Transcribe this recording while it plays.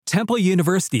Temple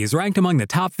University is ranked among the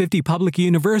top 50 public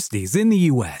universities in the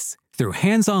U.S. Through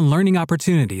hands-on learning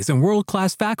opportunities and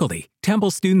world-class faculty,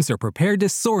 Temple students are prepared to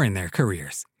soar in their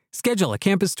careers. Schedule a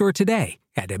campus tour today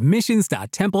at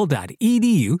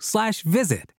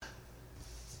admissions.temple.edu/visit.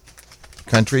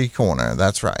 Country Corner,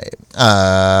 that's right.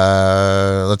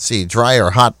 Let's see. Dryer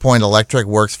Hot Point Electric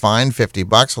works fine,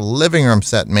 $50. Living room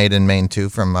set made in Maine, too,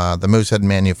 from the Moosehead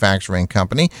Manufacturing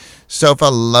Company. Sofa,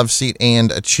 love seat,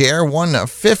 and a chair,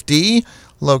 $150.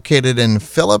 Located in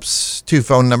Phillips. 2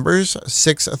 phone numbers,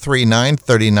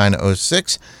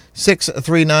 639-3906,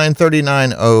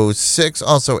 639-3906,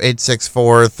 also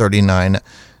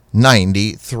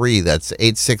 864-3993. That's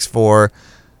 864-3993.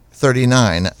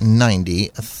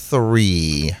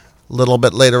 A little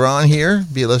bit later on here,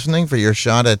 be listening for your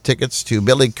shot at tickets to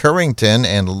Billy Currington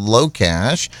and Low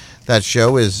Cash. That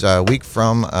show is a week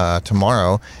from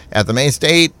tomorrow at the Maine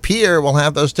State Pier. We'll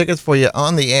have those tickets for you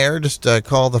on the air. Just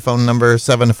call the phone number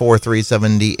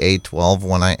 743-7812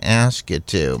 when I ask you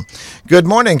to. Good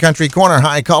morning, Country Corner.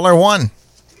 Hi, caller 1.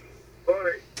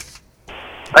 Hi.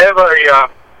 I have a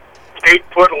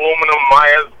 8-foot aluminum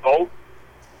Myers boat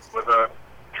with a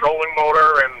trolling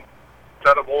motor and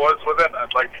set of oars with it.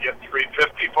 I'd like to get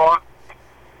 $350 for.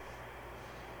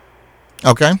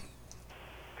 Okay.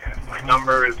 My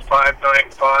number is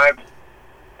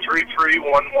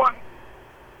 595-3311.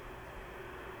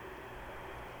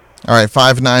 All right,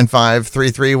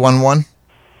 595-3311.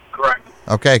 Correct.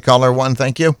 Okay, caller 1,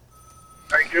 thank you.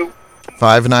 Thank you.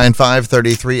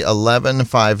 595-3311,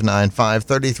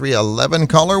 595-3311,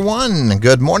 caller 1.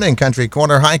 Good morning, Country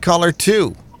Corner. Hi, caller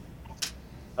 2.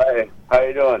 Hi, how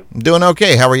you doing? Doing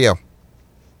okay. How are you?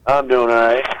 I'm doing all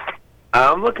right.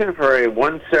 I'm looking for a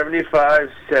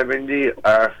 175/70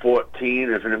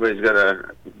 R14 if anybody's got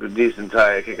a decent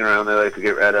tire kicking around they like to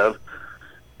get rid of.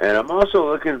 And I'm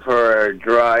also looking for a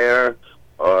dryer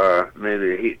or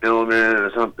maybe a heat element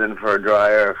or something for a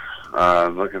dryer.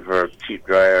 I'm looking for a cheap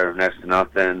dryer, next to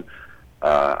nothing.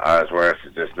 Ours worse,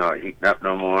 it's just not heating up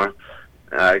no more.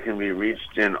 I can be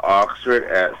reached in Oxford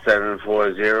at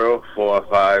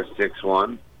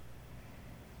 740-4561.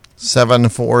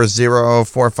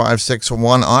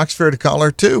 740-4561, Oxford,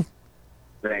 caller 2.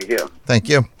 Thank you. Thank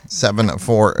you.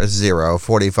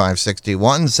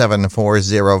 740-4561,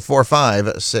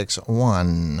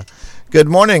 740-4561. Good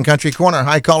morning, Country Corner.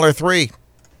 Hi, caller 3.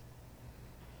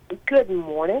 Good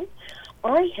morning.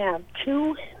 I have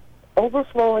 2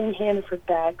 overflowing Hannaford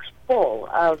bags full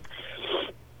of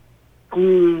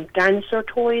dinosaur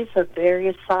toys of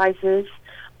various sizes.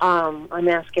 I'm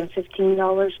asking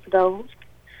 $15 for those.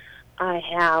 I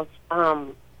have a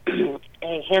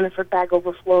Hannaford bag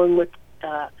overflowing with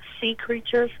sea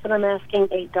creatures that I'm asking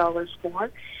 $8 for,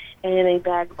 and a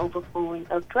bag overflowing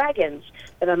of dragons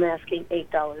that I'm asking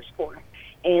 $8 for.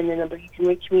 And the number you can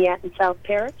reach me at in South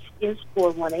Paris is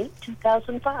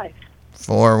 418-2005.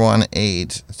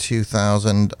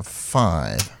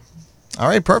 418-2005. All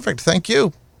right, perfect. Thank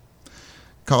you.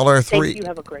 Caller 3. Thank you.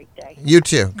 Have a great day. You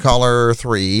too. Caller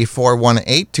 3,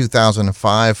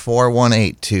 418-2005,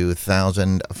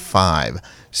 418-2005.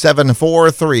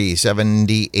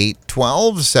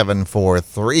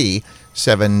 743-7812,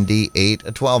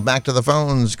 743-7812. Back to the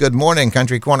phones. Good morning,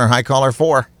 Country Corner. Hi, caller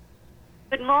 4.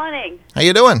 Good morning. How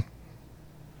you doing?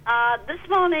 This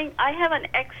morning, I have an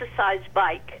exercise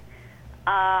bike.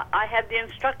 I have the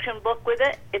instruction book with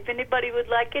it. If anybody would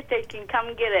like it, they can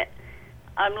come get it.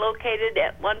 I'm located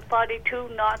at 142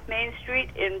 North Main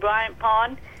Street in Bryant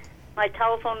Pond. My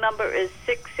telephone number is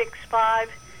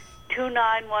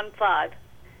 665-2915.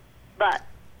 But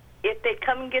if they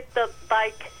come and get the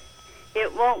bike,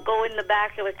 it won't go in the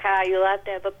back of the car. You'll have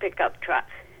to have a pickup truck.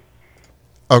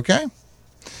 Okay.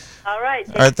 All right.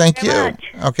 All right, thank you.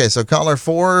 Much. Okay, so caller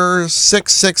 4,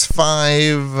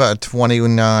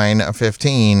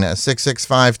 665-2915,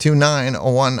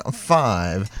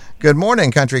 665-2915. Good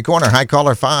morning, Country Corner. Hi,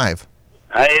 caller 5.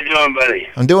 How you doing, buddy?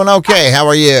 I'm doing okay. How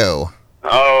are you?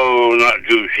 Oh, not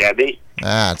too shabby.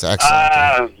 That's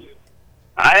excellent.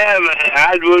 I have a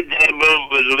hardwood table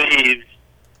with leaves.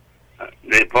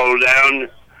 They pull down,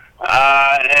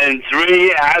 and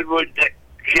 3 hardwood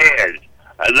chairs.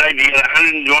 I'd like to get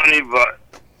 $120 for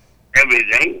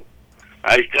everything.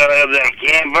 I still have that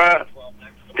camper.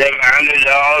 Take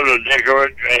 $100 or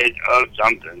decorate trade or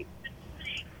something.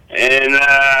 And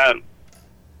I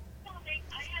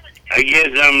guess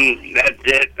that's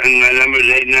it. And my number is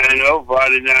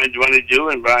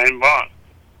 890-4922 in Bryant Pond.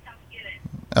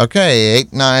 Okay,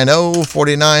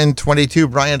 890-4922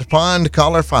 Bryant Pond,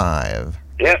 caller 5.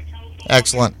 Yep.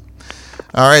 Excellent.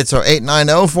 All right, so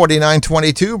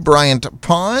 890-4922, Bryant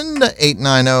Pond,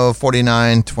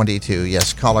 890-4922.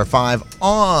 Yes, caller 5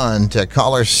 on to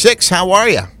caller 6. How are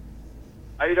you?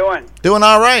 How you doing? Doing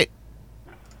all right.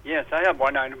 Yes, I have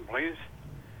one item, please.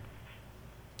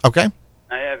 Okay.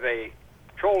 I have a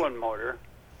trolling motor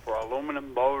for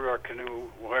aluminum boat or canoe,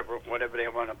 whatever they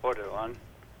want to put it on.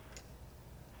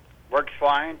 Works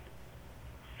fine.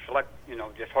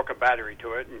 Just hook a battery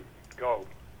to it and go.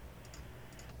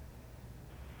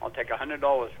 I'll take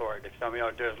 $100 for it if somebody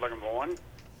out there is looking for one.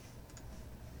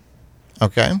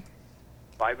 Okay.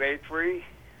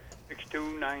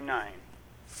 583-6299.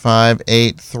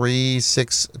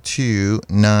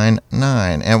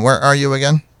 583-6299. And where are you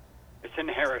again? It's in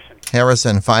Harrison.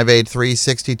 Harrison,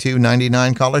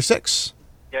 583-6299, caller 6.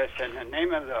 Yes, and the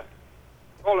name of the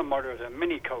trolling motor is a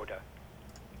Mini Coda.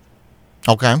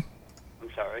 Okay. I'm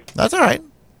sorry. That's all right.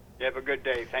 You have a good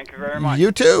day. Thank you very much.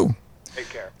 You too. Take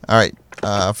care. All right.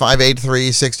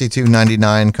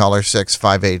 583-6299, caller 6,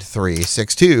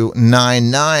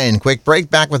 583-6299. Quick break,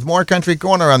 back with more Country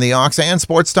Corner on the Ox and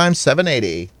Sports Time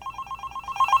 780.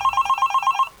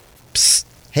 Psst.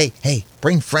 Hey,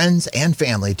 bring friends and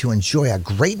family to enjoy a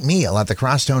great meal at the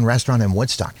Crosstone Restaurant in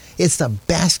Woodstock. It's the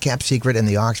best kept secret in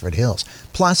the Oxford Hills.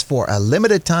 Plus, for a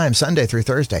limited time, Sunday through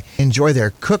Thursday, enjoy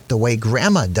their cook the way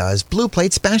Grandma does Blue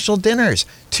Plate special dinners,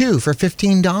 2 for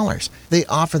 $15. They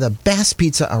offer the best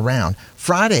pizza around.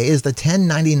 Friday is the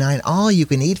 $10.99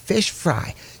 all-you-can-eat fish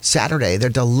fry. Saturday, their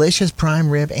delicious prime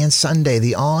rib, and Sunday,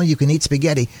 the all-you-can-eat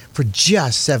spaghetti for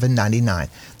just $7.99.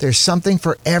 There's something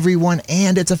for everyone,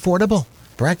 and it's affordable.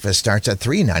 Breakfast starts at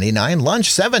 $3.99,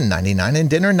 lunch $7.99, and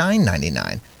dinner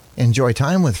 $9.99. Enjoy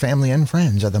time with family and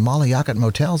friends at the Mollyyocket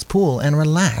Motel's pool and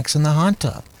relax in the hot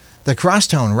tub. The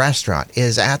Crosstone Restaurant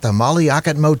is at the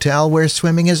Mollyyocket Motel, where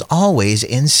swimming is always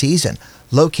in season.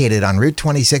 Located on Route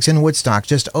 26 in Woodstock,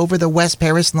 just over the West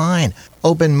Paris line.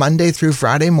 Open Monday through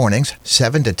Friday mornings,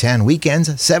 7 to 10,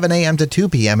 weekends, 7 a.m. to 2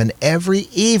 p.m., and every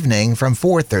evening from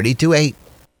 4:30 to 8.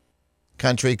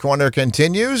 Country Corner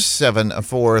continues,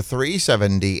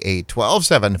 743-7812,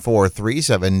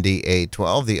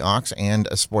 743-7812, the Ox and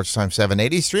Sports Time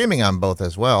 780, streaming on both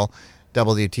as well,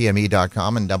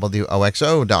 WTME.com and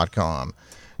WOXO.com.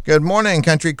 Good morning,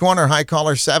 Country Corner. Hi,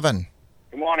 caller 7.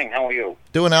 Good morning. How are you?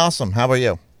 Doing awesome. How are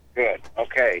you? Good.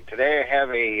 Okay. Today I have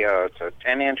it's a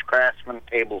 10-inch Craftsman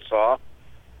table saw.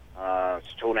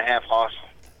 It's 2.5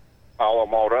 horsepower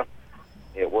motor.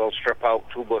 It will strip out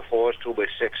 2x4s,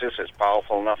 2x6s. It's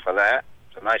powerful enough for that.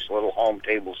 It's a nice little home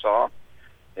table saw.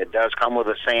 It does come with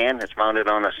a stand. It's mounted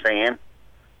on a stand.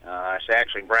 It's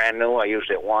actually brand new. I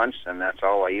used it once, and that's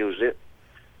all I used it.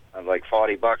 I'd like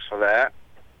 $40 for that.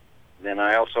 Then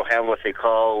I also have what they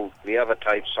call the other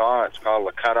type saw. It's called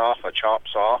a cutoff, a chop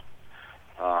saw.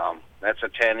 That's a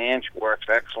 10-inch. Works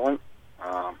excellent.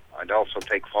 I'd also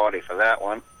take $40 for that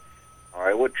one. Or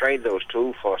I would trade those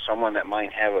two for someone that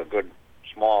might have a good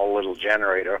small little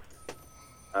generator,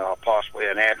 possibly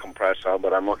an air compressor,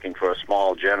 but I'm looking for a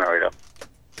small generator.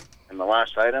 And the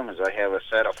last item is I have a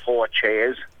set of 4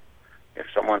 chairs. If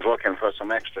someone's looking for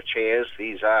some extra chairs,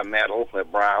 these are metal, they're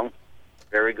brown,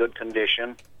 very good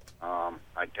condition.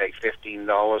 I'd take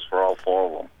 $15 for all 4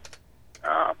 of them.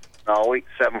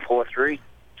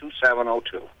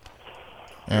 743-2702.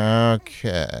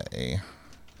 Okay.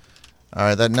 All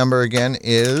right, that number again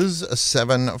is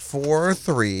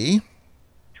 743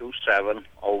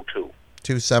 2702.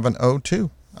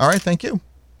 2702. All right, thank you.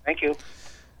 Thank you.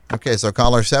 Okay, so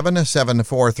caller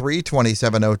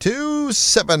 743-2702,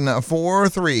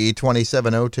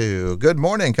 743-2702. Good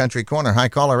morning, Country Corner. Hi,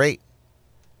 caller 8.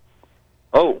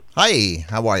 Oh. Hi,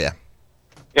 how are you?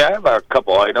 Yeah, I have a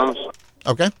couple items.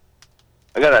 Okay.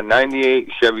 I got a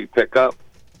 98 Chevy pickup.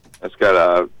 It's got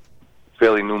a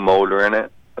fairly new motor in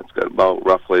it. It's got about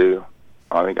roughly,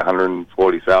 I think,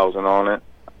 140,000 on it.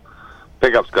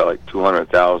 Pickup's got like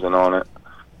 200,000 on it.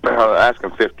 I'm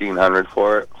asking $1,500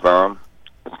 for it from them.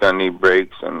 It's going to need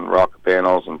brakes and rocker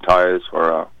panels and tires for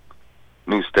a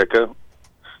new sticker.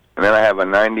 And then I have a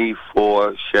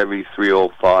 94 Chevy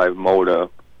 305 motor.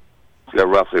 It's got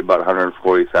roughly about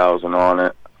 140,000 on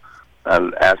it.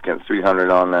 I'm asking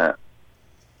 $300 on that.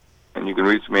 And you can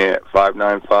reach me at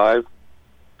 595-1686.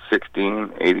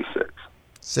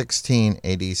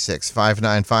 1686.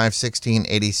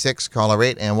 595-1686. Caller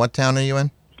 8. And what town are you in?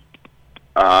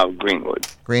 Greenwood.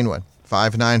 Greenwood.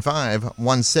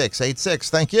 595-1686.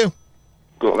 Thank you.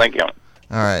 Cool, thank you. All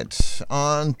right.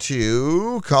 On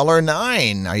to caller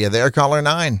 9. Are you there, caller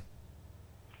 9?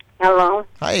 Hello.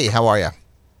 Hi, how are you?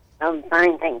 I'm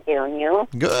fine, thank you. And you?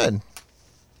 Good.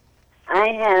 I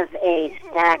have a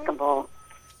stackable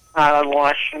power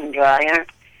wash and dryer.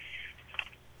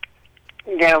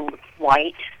 They're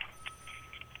white.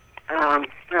 I'm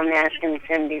asking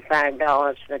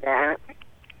 $75 for that.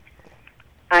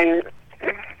 I'm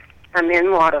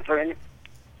in Waterford.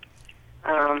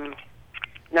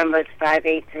 Number is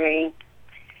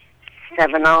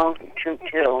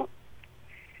 583-7022.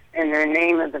 And the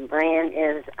name of the brand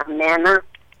is Amana.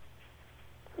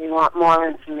 If you want more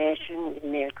information, give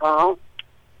me a call.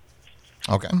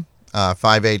 Okay.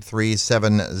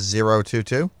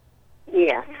 583-7022.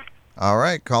 Yes. All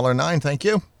right. Caller 9, thank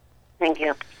you. Thank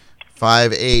you.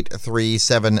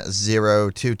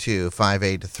 583-7022.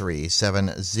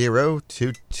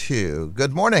 583-7022.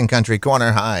 Good morning, Country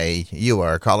Corner. Hi. You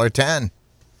are caller 10.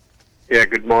 Yeah,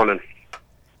 good morning.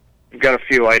 We've got a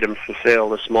few items for sale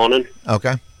this morning.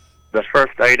 Okay. The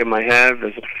first item I have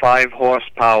is a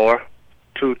 5-horsepower,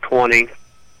 220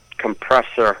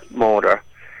 compressor motor.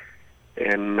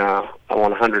 And I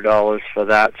want $100 for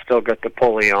that. Still got the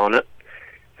pulley on it.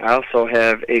 I also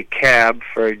have a cab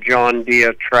for a John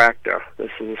Deere tractor.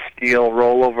 This is a steel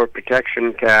rollover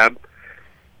protection cab.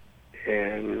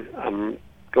 And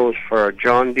goes for a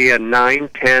John Deere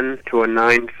 910 to a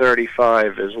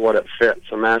 935 is what it fits.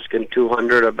 I'm asking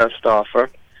 $200 a best offer.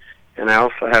 And I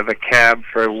also have a cab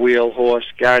for a wheel horse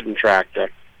garden tractor.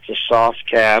 It's a soft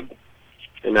cab,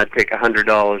 and I'd take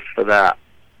 $100 for that.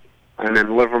 I'm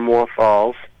in Livermore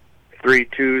Falls,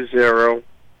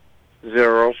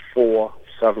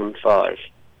 320-0475.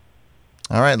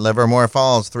 All right, Livermore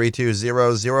Falls,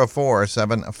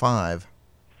 320-0475.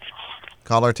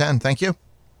 Caller 10, thank you.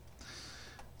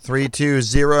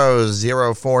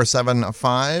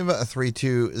 320-0475,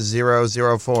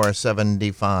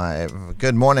 320-0475.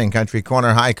 Good morning, Country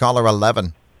Corner. Hi, caller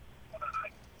 11.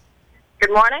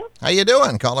 Good morning. How you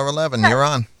doing, caller 11? You're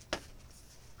on.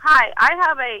 Hi, I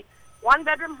have a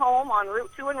one-bedroom home on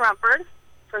Route 2 in Rumford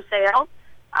for sale.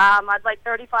 I'd like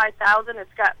 $35,000.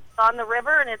 It's on the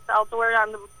river, and it's also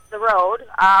on the road.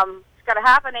 It's got a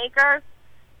half an acre,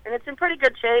 and it's in pretty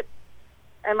good shape.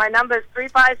 And my number is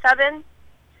 357-6145.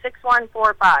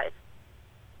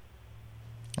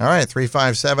 All right,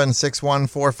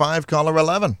 357-6145, caller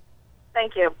 11.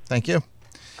 Thank you. Thank you.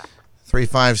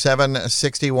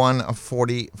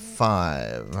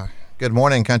 357-6145. Good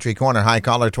morning, Country Corner. Hi,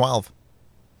 caller 12.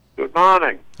 Good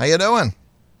morning. How you doing?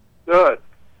 Good.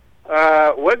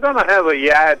 We're going to have a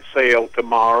yard sale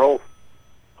tomorrow,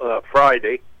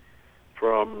 Friday,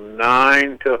 from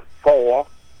 9 to 4.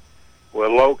 We're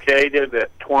located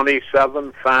at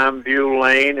 27 Farmview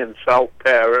Lane in South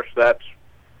Paris. That's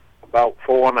about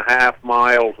 4.5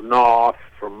 miles north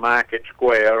from Market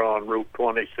Square on Route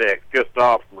 26, just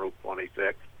off from Route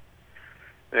 26.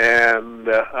 And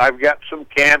I've got some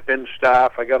camping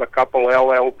stuff. I got a couple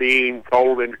LL Bean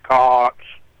folding cots,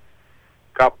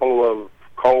 a couple of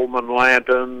Coleman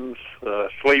lanterns,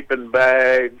 sleeping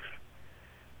bags,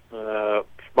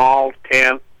 small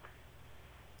tent,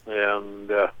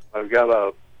 and I've got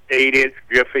a 8-inch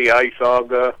Jiffy ice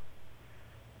auger.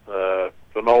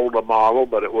 It's an older model,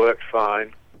 but it works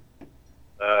fine.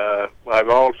 I've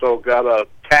also got a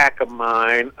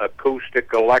Takamine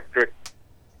acoustic electric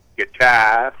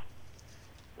guitar,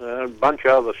 a bunch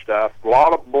of other stuff, a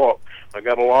lot of books. I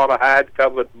got a lot of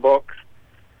hard-covered books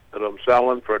that I'm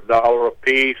selling for $1 a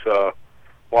piece, a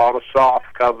lot of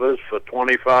soft covers for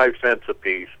 25 cents a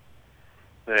piece.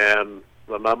 And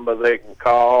the number they can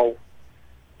call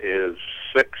is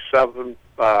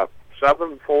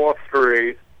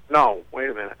 743. No,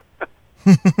 wait a minute.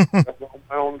 That's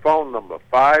my own phone number,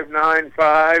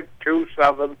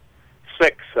 595-2767.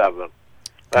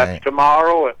 That's right.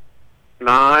 Tomorrow at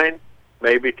 9,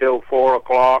 maybe till 4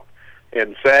 o'clock,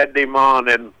 and Saturday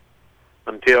morning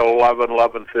until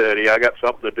 11:30. I got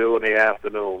something to do in the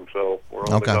afternoon, so we're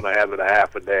only going to have it a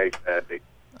half a day Saturday.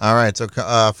 All right, so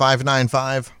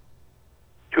 595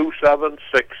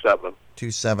 2767.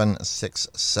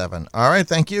 2767. All right,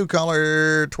 thank you,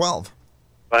 caller 12.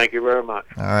 Thank you very much.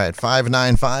 All right,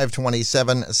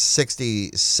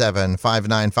 595-2767,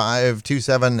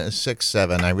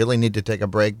 595-2767. I really need to take a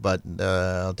break, but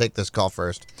I'll take this call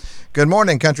first. Good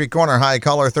morning, Country Corner. Hi,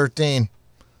 caller 13.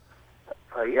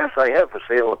 Yes, I have for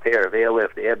sale a pair of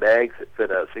airlift airbags that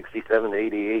fit a 67 to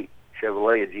 88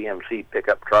 Chevrolet GMC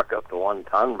pickup truck up to 1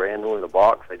 ton, brand new in the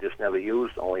box. I just never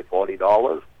used, only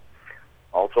 $40.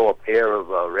 Also a pair of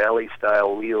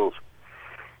rally-style wheels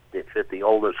that fit the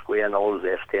older square-nose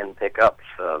S10 pickups.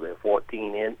 They're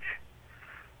 14-inch,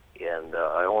 and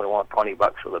I only want $20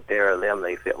 for the pair of them.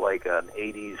 They fit like an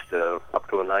 80s to up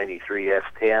to a 93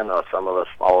 S10 or some of the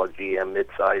smaller GM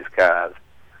mid-size cars.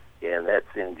 And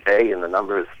that's in J, and the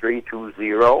number is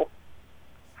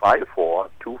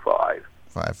 320-5425.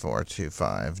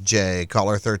 5425. Jay,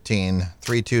 caller 13,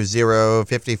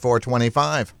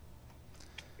 320-5425.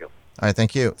 All right,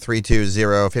 thank you.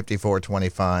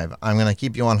 320-5425. I'm going to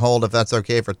keep you on hold if that's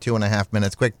okay for 2.5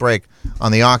 minutes. Quick break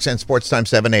on the Ox and Sports Time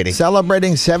 780.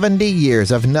 Celebrating 70 years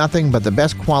of nothing but the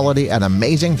best quality at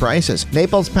amazing prices.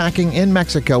 Naples Packing in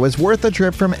Mexico is worth the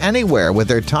trip from anywhere with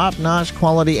their top-notch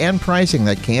quality and pricing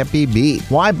that can't be beat.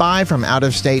 Why buy from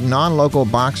out-of-state, non-local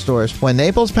box stores when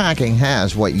Naples Packing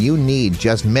has what you need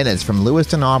just minutes from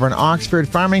Lewiston, Auburn, Oxford,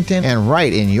 Farmington, and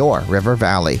right in your River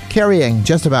Valley. Carrying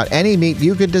just about any meat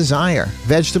you could desire,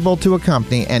 vegetable to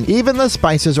accompany, and even the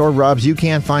spices or rubs you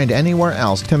can't find anywhere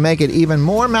else to make it even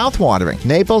more mouth-watering.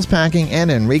 Naples Packing and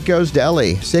Enrico's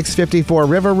Deli, 654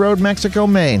 River Road, Mexico,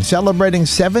 Maine, celebrating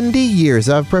 70 years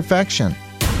of perfection.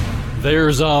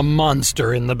 There's a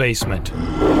monster in the basement.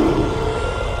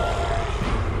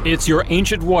 It's your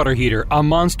ancient water heater, a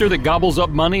monster that gobbles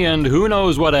up money and who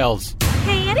knows what else.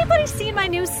 Hey, anybody see my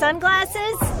new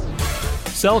sunglasses?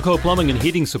 Selco Plumbing and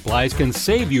Heating Supplies can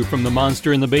save you from the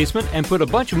monster in the basement and put a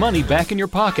bunch of money back in your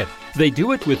pocket. They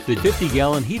do it with the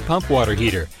 50-gallon heat pump water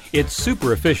heater. It's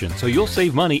super efficient, so you'll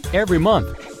save money every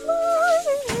month.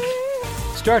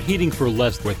 Start heating for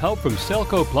less with help from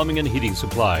Selco Plumbing and Heating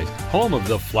Supplies, home of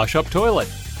the flush-up toilet.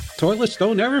 Toilets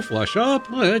don't ever flush up.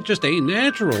 Well, it just ain't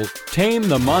natural. Tame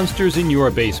the monsters in your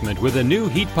basement with a new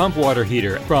heat pump water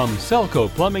heater from Selco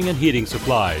Plumbing and Heating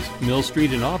Supplies, Mill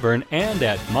Street in Auburn, and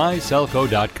at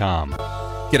myselco.com.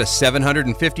 Get a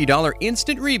 $750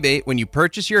 instant rebate when you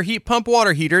purchase your heat pump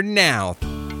water heater now.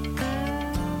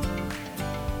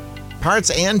 Parts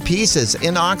and Pieces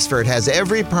in Oxford has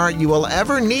every part you will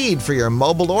ever need for your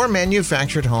mobile or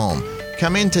manufactured home.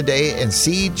 Come in today and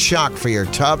see Chuck for your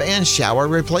tub and shower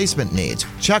replacement needs.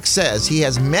 Chuck says he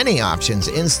has many options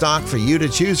in stock for you to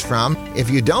choose from. If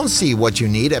you don't see what you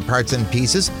need at Parts and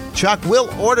Pieces, Chuck will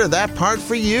order that part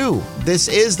for you. This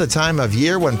is the time of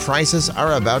year when prices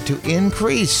are about to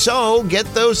increase, so get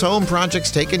those home projects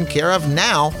taken care of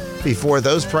now before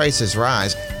those prices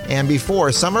rise and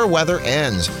before summer weather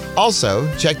ends.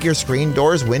 Also, check your screen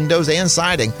doors, windows, and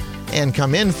siding, and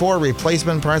come in for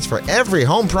replacement parts for every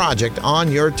home project on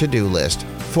your to-do list.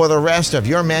 For the rest of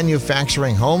your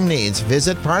manufacturing home needs,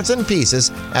 visit Parts and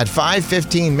Pieces at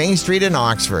 515 Main Street in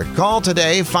Oxford. Call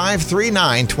today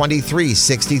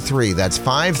 539-2363. That's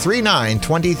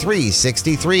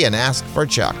 539-2363 and ask for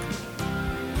Chuck.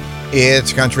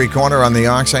 It's Country Corner on the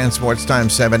Ox and Sports Time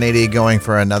 780 going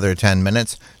for another 10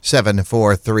 minutes.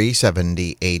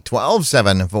 743-7812,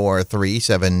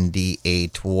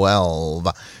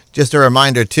 743-7812. Just a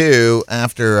reminder, too,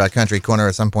 after Country Corner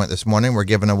at some point this morning, we're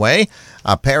giving away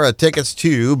a pair of tickets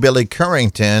to Billy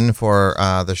Currington for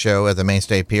the show at the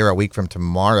Mainstay Pier a week from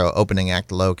tomorrow, opening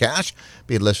act Low Cash.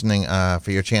 Be listening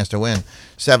for your chance to win.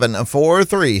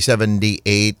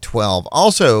 743-7812.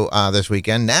 Also this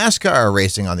weekend, NASCAR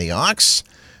racing on the Ox.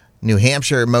 New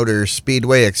Hampshire Motor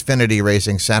Speedway Xfinity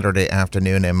Racing Saturday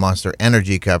afternoon and Monster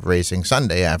Energy Cup Racing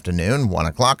Sunday afternoon, 1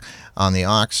 o'clock on the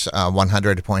Ox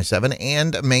 100.7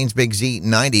 and Maine's Big Z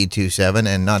 92.7.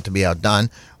 And not to be outdone,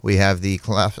 we have the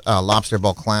Lobster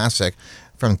Bowl Classic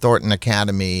from Thornton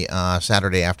Academy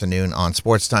Saturday afternoon on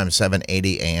Sports Time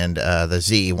 780 and the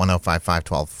Z 105.5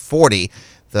 1240.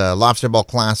 The Lobster Bowl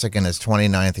Classic in its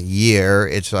 29th year.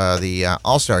 It's the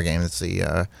All-Star Game. It's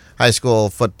the high school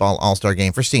football all-star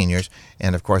game for seniors,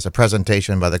 and of course a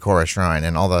presentation by the Cora Shrine,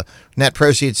 and all the net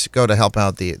proceeds go to help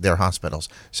out their hospitals.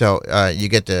 So you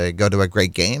get to go to a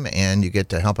great game, and you get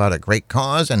to help out a great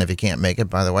cause. And if you can't make it,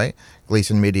 by the way,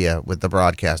 Gleason Media with the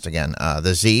broadcast again.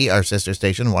 The Z, our sister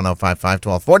station, 105.5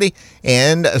 1240,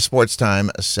 and Sports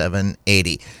Time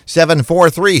 780.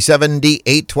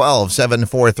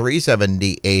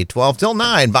 743-7812, 743-7812 till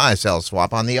 9. Buy, sell,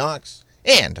 swap on the Ox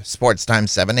and Sports Time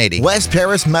 780. West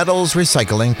Paris Metals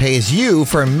Recycling pays you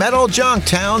for metal junk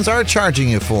towns are charging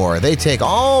you for. They take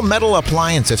all metal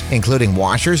appliances, including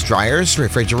washers, dryers,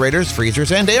 refrigerators,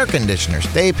 freezers, and air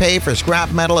conditioners. They pay for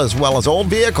scrap metal as well as old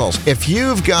vehicles. If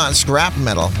you've got scrap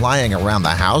metal lying around the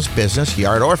house, business,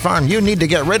 yard, or farm you need to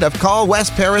get rid of, call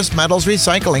West Paris Metals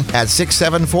Recycling at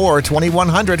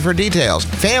 674-2100 for details.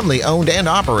 Family owned and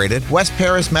operated, West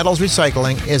Paris Metals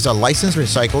Recycling is a licensed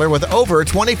recycler with over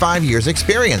 25 years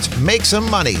experience. Make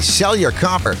some money. Sell your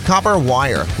copper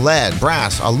wire, lead,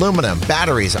 brass, aluminum,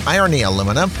 batteries, irony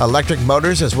aluminum, electric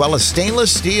motors, as well as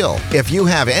stainless steel. If you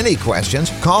have any questions,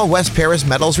 call West Paris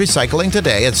Metals Recycling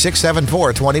today at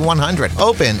 674-2100.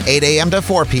 Open 8 a.m. to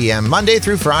 4 p.m. Monday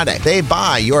through Friday. They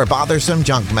buy your bothersome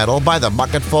junk metal by the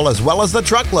bucketful as well as the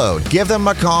truckload. Give them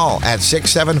a call at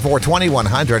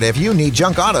 674-2100 if you need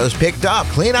junk autos picked up.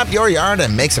 Clean up your yard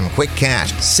and make some quick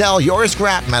cash. Sell your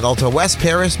scrap metal to West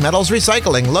Paris Metals Recycling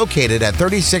Recycling, located at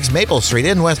 36 Maple Street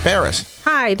in West Paris.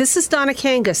 Hi, this is Donna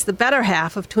Kangas, the better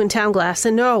half of Twin Town Glass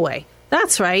in Norway.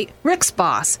 That's right, Rick's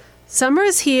boss. Summer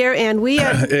is here and we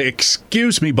are...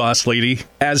 Excuse me, boss lady.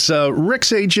 As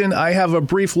Rick's agent, I have a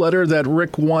brief letter that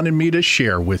Rick wanted me to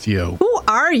share with you. Who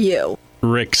are you?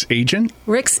 Rick's agent?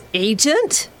 Rick's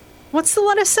agent? What's the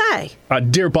letter say?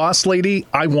 Dear boss lady,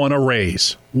 I want a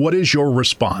raise. What is your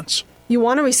response? You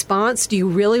want a response? Do you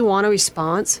really want a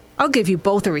response? I'll give you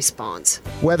both a response.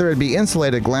 Whether it be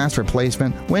insulated glass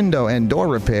replacement, window and door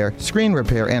repair, screen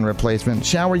repair and replacement,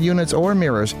 shower units or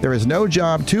mirrors, there is no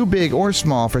job too big or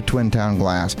small for Twin Town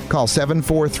Glass. Call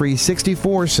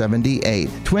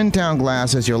 743-6478. Twin Town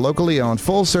Glass is your locally owned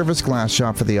full-service glass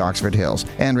shop for the Oxford Hills.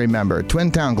 And remember,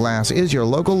 Twin Town Glass is your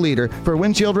local leader for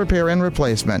windshield repair and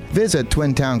replacement. Visit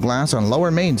Twin Town Glass on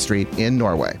Lower Main Street in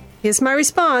Norway. Here's my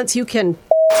response. You can...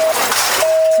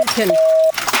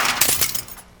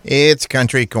 It's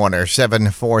Country Corner,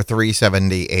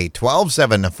 743-7812,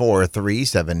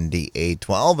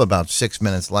 743-7812. About 6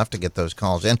 minutes left to get those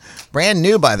calls in. Brand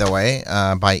new, by the way,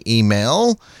 by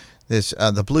email.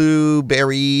 The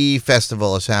Blueberry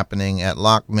Festival is happening at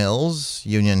Lock Mills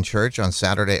Union Church on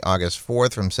Saturday, August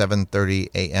 4th from 7:30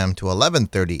 a.m. to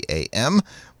 11:30 a.m.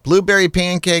 Blueberry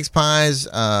pancakes, pies,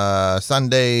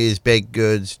 sundaes, baked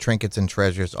goods, trinkets, and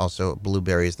treasures, also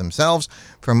blueberries themselves.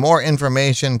 For more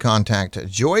information, contact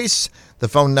Joyce. The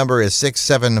phone number is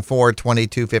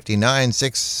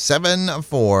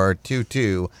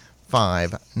 674-2259,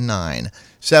 674-2259.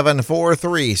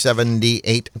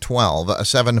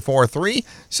 743-7812,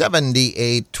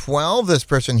 743-7812. This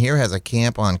person here has a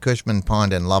camp on Cushman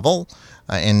Pond in Lovell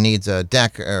and needs a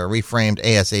deck reframed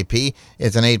ASAP.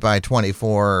 It's an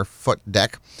 8x24-foot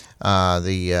deck.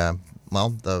 The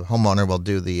homeowner will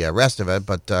do the rest of it,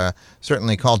 but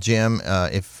certainly call Jim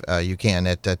if you can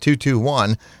at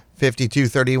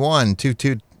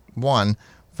 221-5231,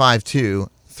 221-5231.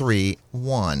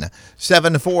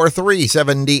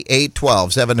 743-7812,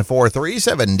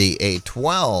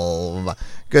 743-7812.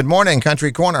 Good morning,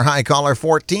 Country Corner. Hi, caller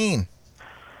 14.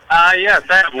 Yes,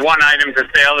 I have one item for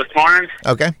sale this morning.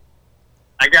 Okay.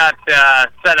 I got a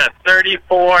set of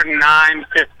 34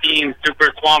 915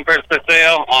 Super Swampers for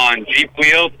sale on Jeep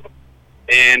wheels,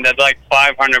 and I'd like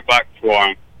 $500 for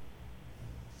them.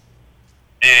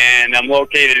 And I'm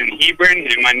located in Hebron,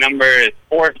 and my number is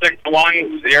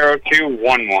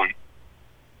 461-0211.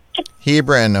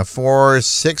 Hebron,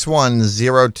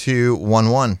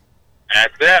 461-0211.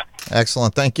 That's it.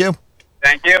 Excellent. Thank you.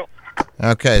 Thank you.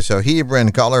 Okay, so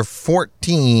Hebron, caller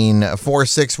 14,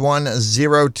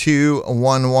 461-0211,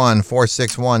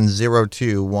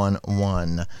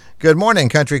 461-0211. Good morning,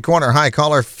 Country Corner. Hi,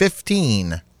 caller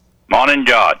 15. Morning,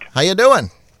 George. How you doing?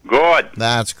 Good.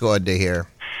 That's good to hear.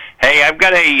 Hey, I've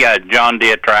got a John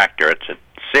Deere tractor. It's a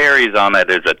series on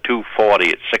it. It's a 240.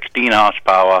 It's 16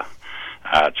 horsepower.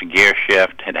 It's a gear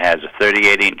shift. It has a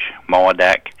 38-inch mower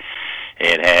deck.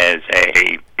 It has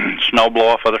a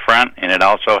snowblower for the front, and it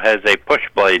also has a push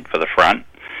blade for the front.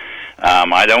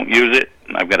 I don't use it.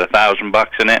 I've got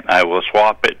 $1,000 in it. I will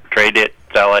swap it, trade it,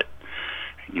 sell it.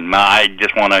 I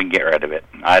just want to get rid of it.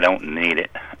 I don't need it.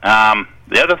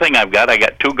 The other thing I got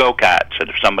 2 go-karts. And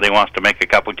if somebody wants to make a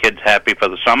couple kids happy for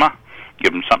the summer,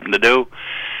 give them something to do.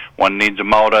 One needs a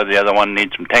motor. The other one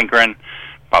needs some tinkering.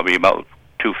 Probably about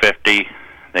 $250.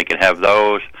 They can have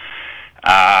those.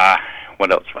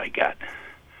 What else have I got?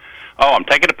 Oh, I'm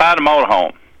taking apart a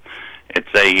motorhome.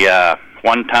 It's a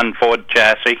 1-ton Ford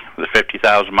chassis with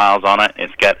 50,000 miles on it.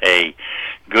 It's got a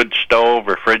good stove,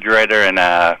 refrigerator, and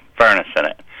a furnace in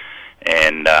it.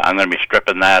 And I'm going to be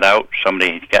stripping that out.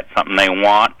 Somebody's got something they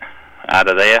want out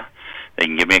of there. They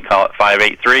can give me a call at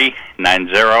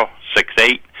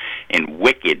 583-9068 in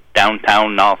Wicked,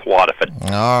 downtown North Waterford.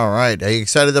 All right. Are you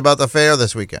excited about the fair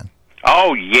this weekend?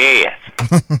 Oh, yes.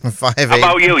 5-8. How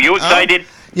about you? You excited?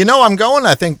 I'm going,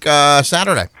 I think,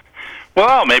 Saturday.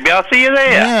 Well, maybe I'll see you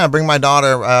there. Yeah, bring my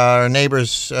daughter. Our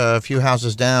neighbors, a few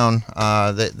houses down,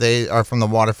 they are from the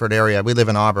Waterford area. We live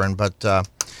in Auburn, but, I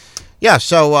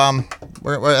think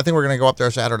we're going to go up there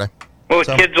Saturday. Well,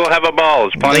 the kids will have a ball.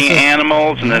 There's plenty of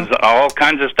animals, and there's all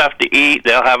kinds of stuff to eat.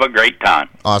 They'll have a great time.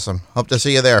 Awesome. Hope to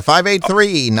see you there.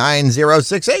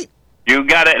 583-9068. You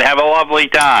got it. Have a lovely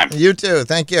time. You too.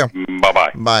 Thank you.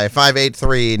 Bye-bye. Bye.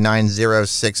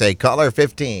 583-9068. Caller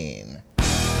 15.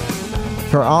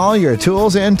 For all your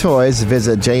tools and toys,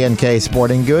 visit J&K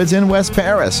Sporting Goods in West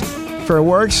Paris. For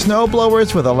work, snow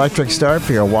blowers with electric start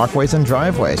for your walkways and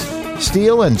driveways.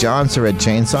 Steel and John Surratt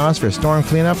chainsaws for storm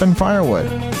cleanup and firewood.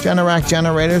 Generac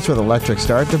generators with electric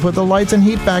start to put the lights and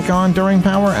heat back on during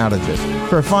power outages.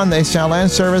 For fun, they sell and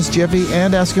service Jiffy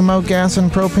and Eskimo gas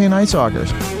and propane ice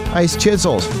augers. ice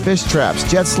chisels, fish traps,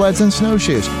 jet sleds, and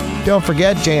snowshoes. Don't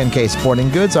forget, J&K Sporting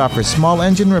Goods offers small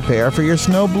engine repair for your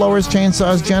snow blowers,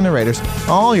 chainsaws, generators,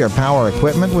 all your power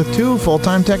equipment with 2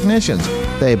 full-time technicians.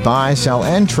 They buy, sell,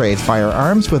 and trade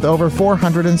firearms with over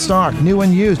 400 in stock, new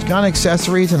and used gun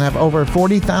accessories, and have over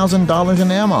 $40,000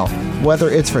 in ammo. Whether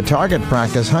it's for target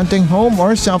practice, hunting, home,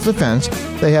 or self-defense,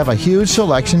 they have a huge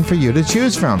selection for you to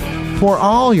choose from. For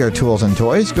all your tools and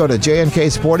toys, go to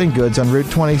J&K Sporting Goods on Route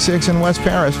 26 in West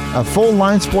Paris, a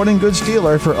full-line sporting goods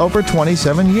dealer for over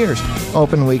 27 years.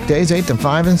 Open weekdays 8 to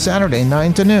 5 and Saturday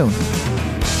 9 to noon.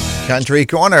 Country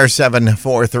Corner,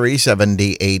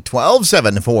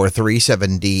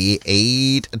 743-7812,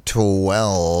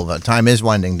 743-7812. Time is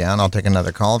winding down. I'll take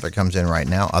another call if it comes in right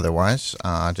now. Otherwise,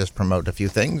 just promote a few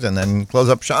things and then close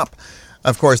up shop.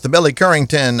 Of course, the Billy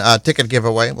Currington ticket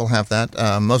giveaway, we'll have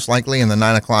that most likely in the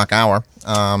 9 o'clock hour.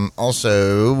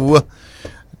 Also,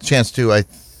 chance to,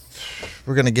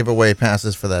 we're going to give away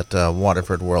passes for that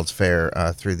Waterford World's Fair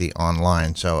through the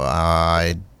online. So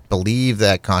I believe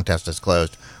that contest is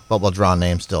closed, but we'll draw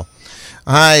names still.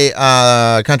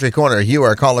 Hi, Country Corner. You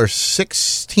are caller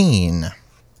 16.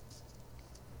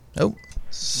 Oh,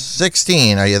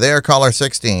 16. Are you there, caller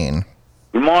 16?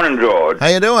 Good morning, George. How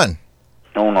you doing?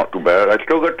 No, not too bad. I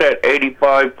still got that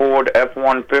 85 Ford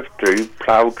F-150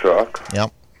 plow truck. Yep.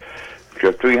 It's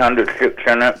a 306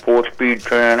 in it, 4-speed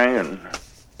tranny, and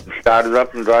start it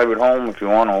up and drive it home if you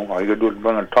want to. All you got to do is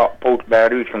bring a top post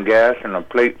battery, some gas, and a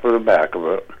plate for the back of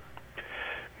it.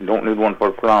 You don't need one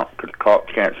for the front because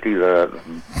cops can't see that.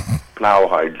 Plow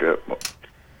hides it. But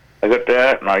I got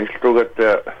that, and I still got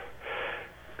that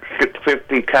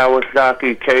 650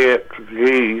 Kawasaki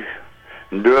KXZ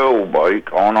Duro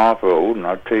bike on off-road, and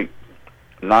I take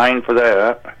 9 for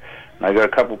that. And I got a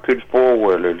couple kids'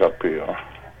 four-wheelers up here.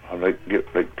 I like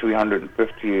get like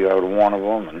 350 out of one of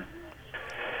them, and a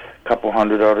couple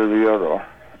hundred out of the other.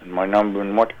 And my number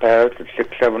in West Paris is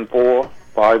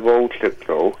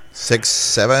 674-5060.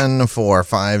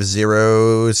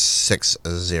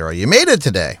 674-5060. You made it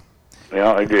today.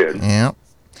 Yeah, I did. Yeah.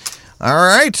 All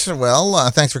right. Well,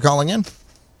 thanks for calling in.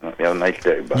 Have a nice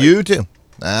day. Bye. You too.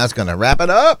 That's going to wrap it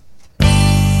up.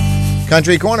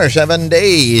 Country Corner, 7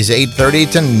 days,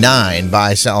 8:30 to 9.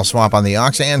 Buy, sell, swap on the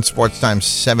Ox and Sports Time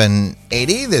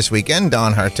 780 this weekend.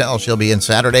 Dawn Hartel, she'll be in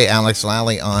Saturday. Alex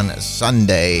Lally on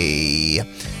Sunday.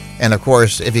 And, of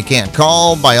course, if you can't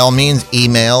call, by all means,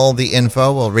 email the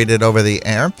info. We'll read it over the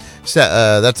air.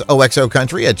 So, that's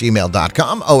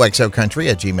oxocountry@gmail.com,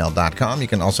 oxocountry@gmail.com. You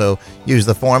can also use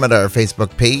the form at our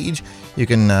Facebook page. You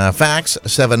can fax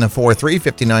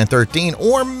 743-5913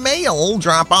 or mail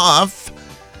drop off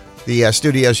the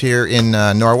studios here in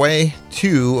Norway,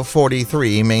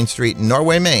 243 Main Street,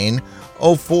 Norway, Maine,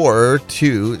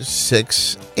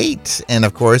 04268. And,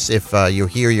 of course, if you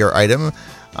hear your item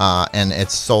and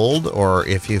it's sold, or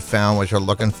if you found what you're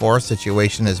looking for,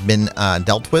 situation has been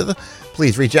dealt with,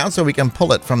 please reach out so we can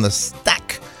pull it from the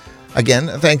stack.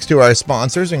 Again, thanks to our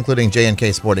sponsors, including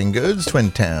J&K Sporting Goods, Twin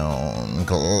Town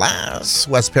Glass,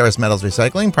 West Paris Metals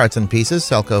Recycling, Parts and Pieces,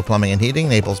 Selco Plumbing and Heating,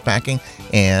 Naples Packing,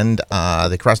 and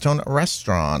the Crestone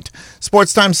Restaurant.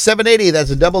 Sports Time 780,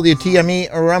 that's a WTME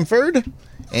Rumford,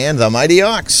 and the Mighty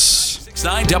Ox.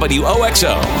 69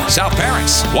 WOXO, South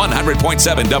Paris,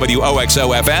 100.7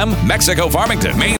 WOXO FM, Mexico, Farmington, Maine.